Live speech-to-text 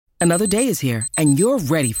Another day is here, and you're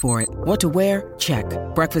ready for it. What to wear? Check.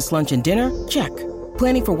 Breakfast, lunch, and dinner? Check.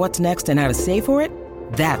 Planning for what's next and how to save for it?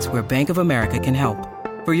 That's where Bank of America can help.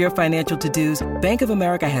 For your financial to-dos, Bank of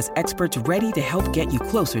America has experts ready to help get you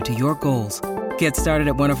closer to your goals. Get started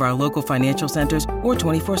at one of our local financial centers or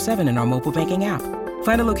 24/7 in our mobile banking app.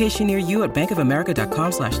 Find a location near you at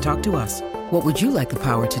bankofamerica.com/talktous. What would you like the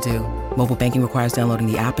power to do? Mobile banking requires downloading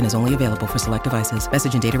the app and is only available for select devices.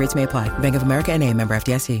 Message and data rates may apply. Bank of America N.A., member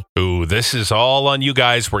FDIC. Ooh, this is all on you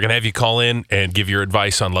guys. We're going to have you call in and give your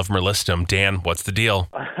advice on Love 'Em or List 'Em. Dan, what's the deal?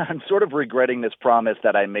 I'm sort of regretting this promise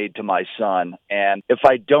that I made to my son. And if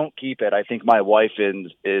I don't keep it, I think my wife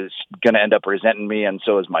is going to end up resenting me, and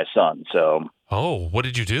so is my son. So. Oh, what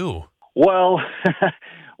did you do? Well,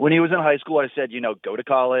 when he was in high school, I said, go to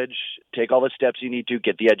college, take all the steps you need to,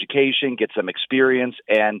 get the education, get some experience,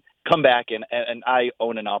 and come back and I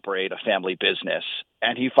own and operate a family business.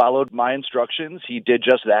 And he followed my instructions. He did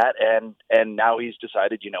just that. And now he's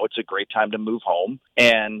decided, it's a great time to move home.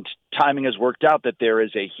 And timing has worked out that there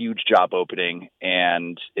is a huge job opening,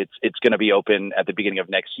 and it's going to be open at the beginning of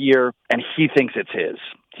next year. And he thinks it's his.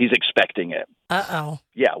 He's expecting it. Uh-oh.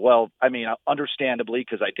 Yeah, well, I mean, understandably,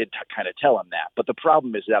 because I did kind of tell him that. But the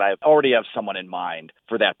problem is that I already have someone in mind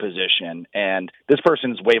for that position. And this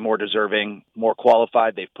person is way more deserving, more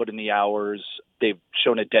qualified. They've put in the hours. They've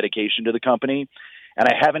shown a dedication to the company. And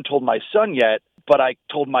I haven't told my son yet, but I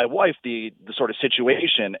told my wife the sort of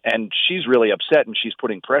situation, and she's really upset, and she's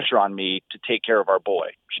putting pressure on me to take care of our boy.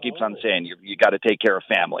 She keeps on saying, you got to take care of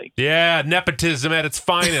family. Yeah, nepotism at its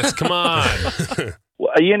finest. Come on.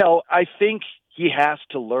 Well, I think he has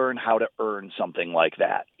to learn how to earn something like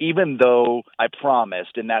that, even though I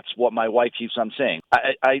promised, and that's what my wife keeps on saying.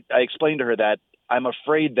 I explained to her that I'm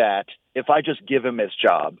afraid that if I just give him his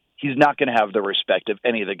job, he's not going to have the respect of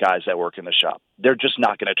any of the guys that work in the shop. They're just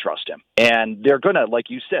not going to trust him. And they're going to, like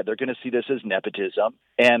you said, they're going to see this as nepotism,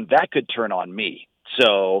 and that could turn on me.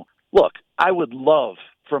 So, look, I would love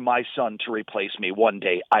for my son to replace me one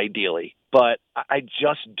day, ideally, but I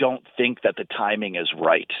just don't think that the timing is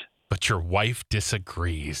right. But your wife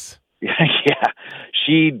disagrees. Yeah,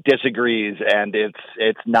 she disagrees, and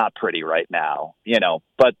it's not pretty right now,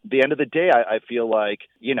 But at the end of the day, I feel like,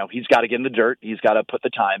 he's got to get in the dirt. He's got to put the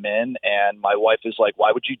time in. And my wife is like,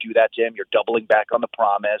 why would you do that to him? You're doubling back on the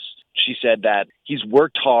promise. She said that he's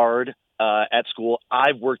worked hard at school.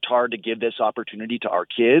 I've worked hard to give this opportunity to our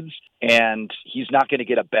kids, and he's not going to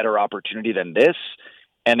get a better opportunity than this.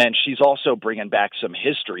 And then she's also bringing back some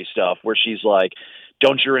history stuff where she's like,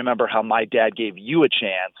 don't you remember how my dad gave you a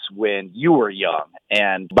chance when you were young?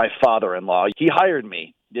 And my father-in-law, he hired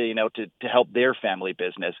me, to help their family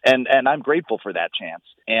business. And I'm grateful for that chance.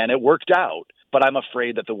 And it worked out. But I'm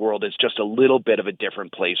afraid that the world is just a little bit of a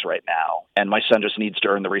different place right now. And my son just needs to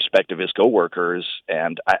earn the respect of his coworkers.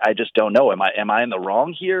 And I just don't know. Am I in the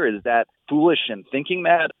wrong here? Is that foolish in thinking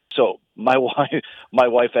that? So my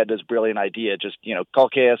wife had this brilliant idea, just, call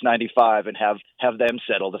KS95 and have them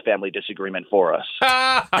settle the family disagreement for us.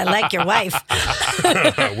 I like your wife.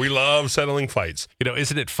 We love settling fights.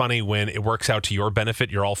 Isn't it funny when it works out to your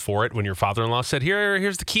benefit, you're all for it, when your father-in-law said,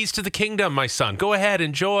 here's the keys to the kingdom, my son. Go ahead,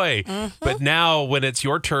 enjoy. Mm-hmm. But now when it's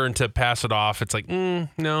your turn to pass it off, it's like,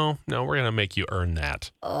 no, we're going to make you earn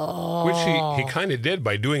that. Oh. Which he kind of did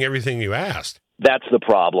by doing everything you asked. That's the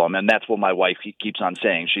problem, and that's what my wife keeps on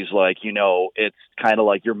saying. She's like, it's kind of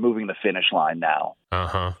like you're moving the finish line now.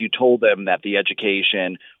 Uh-huh. You told them that the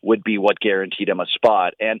education would be what guaranteed him a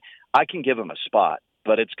spot, and I can give him a spot,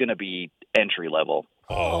 but it's going to be entry level.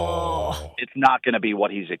 Oh. It's not going to be what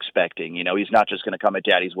he's expecting. He's not just going to come at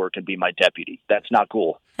daddy's work and be my deputy. That's not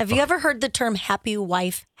cool. Have you ever heard the term happy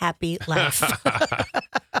wife, happy life?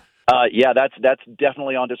 Yeah, that's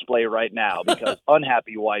definitely on display right now, because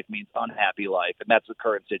unhappy wife means unhappy life, and that's the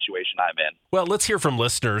current situation I'm in. Well, let's hear from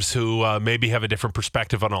listeners who maybe have a different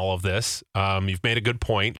perspective on all of this. You've made a good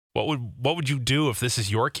point. What would you do if this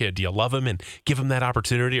is your kid? Do you love him and give him that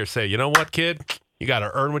opportunity, or say, you know what, kid? You got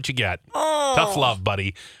to earn what you get. Oh. Tough love,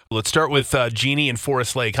 buddy. Let's start with Jeannie in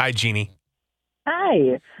Forest Lake. Hi, Jeannie.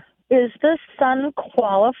 Hi. Is the son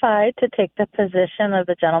qualified to take the position of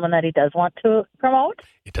the gentleman that he does want to promote?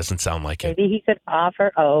 It doesn't sound like it. Maybe he could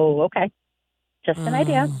offer. Oh, okay. Just an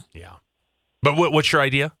idea. Yeah. But what's your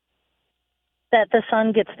idea? That the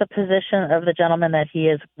son gets the position of the gentleman that he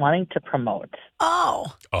is wanting to promote.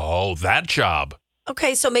 Oh. Oh, that job.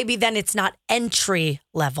 Okay, so maybe then it's not entry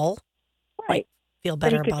level. Right. Feel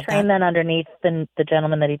better but he about could train that. then underneath the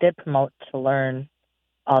gentleman that he did promote to learn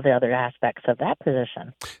all the other aspects of that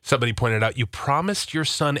position. Somebody pointed out you promised your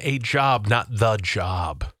son a job, not the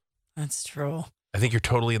job. That's true. I think you're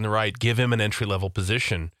totally in the right. Give him an entry-level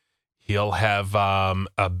position. He'll have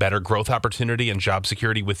a better growth opportunity and job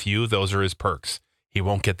security with you. Those are his perks. He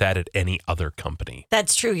won't get that at any other company.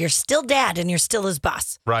 That's true. You're still dad and you're still his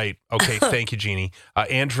boss. Right. Okay. Thank you, Jeannie.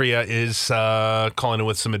 Andrea is calling in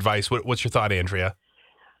with some advice. What's your thought, Andrea?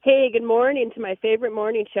 Hey, good morning to my favorite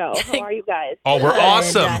morning show. How are you guys? Oh, we're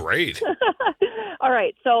awesome. Great. All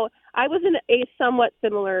right. So I was in a somewhat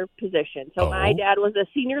similar position. So my dad was a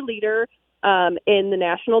senior leader in the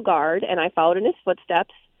National Guard, and I followed in his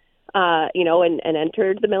footsteps, and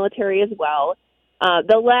entered the military as well.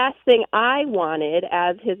 The last thing I wanted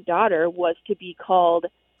as his daughter was to be called,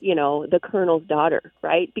 the colonel's daughter,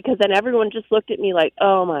 right? Because then everyone just looked at me like,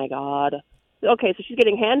 oh, my God. Okay, so she's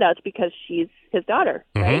getting handouts because she's his daughter,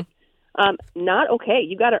 right? Not okay.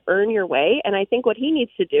 You got to earn your way. And I think what he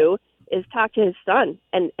needs to do is talk to his son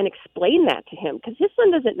and explain that to him, because his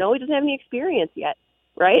son doesn't know. He doesn't have any experience yet,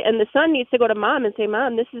 right? And the son needs to go to mom and say,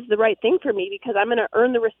 Mom, this is the right thing for me because I'm going to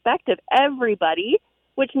earn the respect of everybody,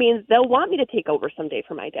 which means they'll want me to take over someday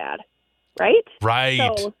for my dad, right? Right.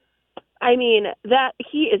 So, I mean, that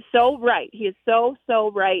he is so right. He is so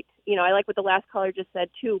right. I like what the last caller just said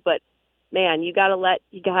too, but man, you gotta let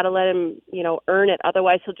him, earn it.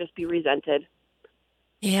 Otherwise he'll just be resented.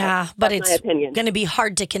 Yeah, but that's it's my opinion. going to be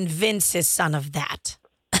hard to convince his son of that.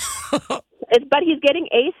 But he's getting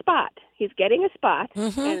a spot. He's getting a spot,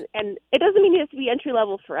 Mm-hmm. and it doesn't mean he has to be entry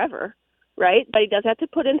level forever, right? But he does have to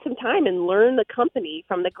put in some time and learn the company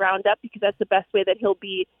from the ground up, because that's the best way that he'll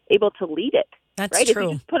be able to lead it. That's right? true.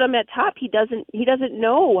 If you just put him at top, he doesn't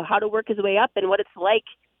know how to work his way up and what it's like,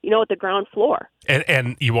 at the ground floor.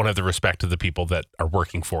 And you won't have the respect of the people that are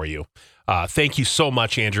working for you. Thank you so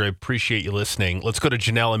much, Andrea. Appreciate you listening. Let's go to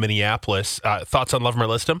Janelle in Minneapolis. Thoughts on Love 'Em or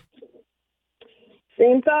List 'Em?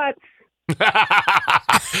 Same thoughts.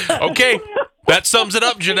 Okay. That sums it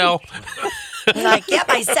up, Janelle. Like, yep,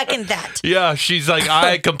 I second that. Yeah, she's like,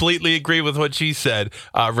 I completely agree with what she said.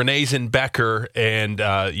 Renee's in Becker, and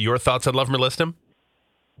your thoughts on Love 'Em or List 'Em?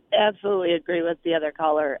 Absolutely agree with the other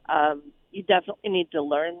caller. You definitely need to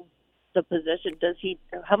learn the position.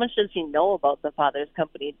 How much does he know about the father's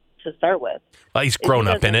company to start with? Well, he's grown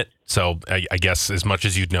up in it, so I guess as much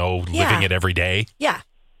as you'd know living it every day. Yeah.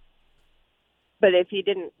 But if he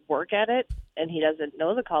didn't work at it and he doesn't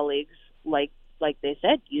know the colleagues, like they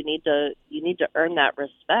said, you need to earn that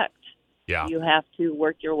respect. Yeah. You have to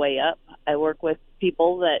work your way up. I work with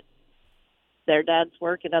people that their dads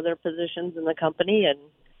work in other positions in the company, and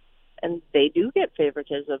they do get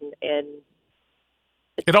favoritism, and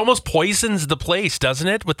it almost poisons the place, doesn't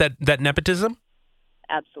it, with that nepotism?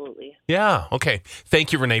 absolutely. Yeah. Okay.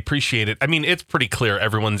 Thank you, Renee. Appreciate it. I mean, it's pretty clear.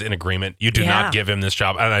 Everyone's in agreement. You do not give him this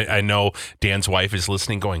job. And I know Dan's wife is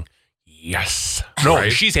listening going, yes. No,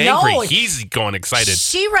 Right. she's angry. No. He's going excited.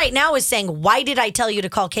 She right now is saying, why did I tell you to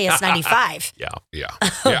call KS95? Yeah. Yeah.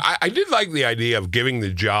 I did like the idea of giving the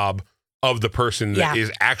job of the person that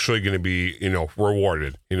is actually going to be,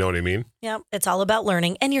 rewarded. You know what I mean? Yep, it's all about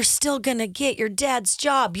learning. And you're still going to get your dad's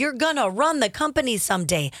job. You're going to run the company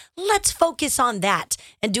someday. Let's focus on that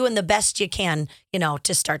and doing the best you can,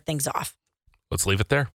 to start things off. Let's leave it there.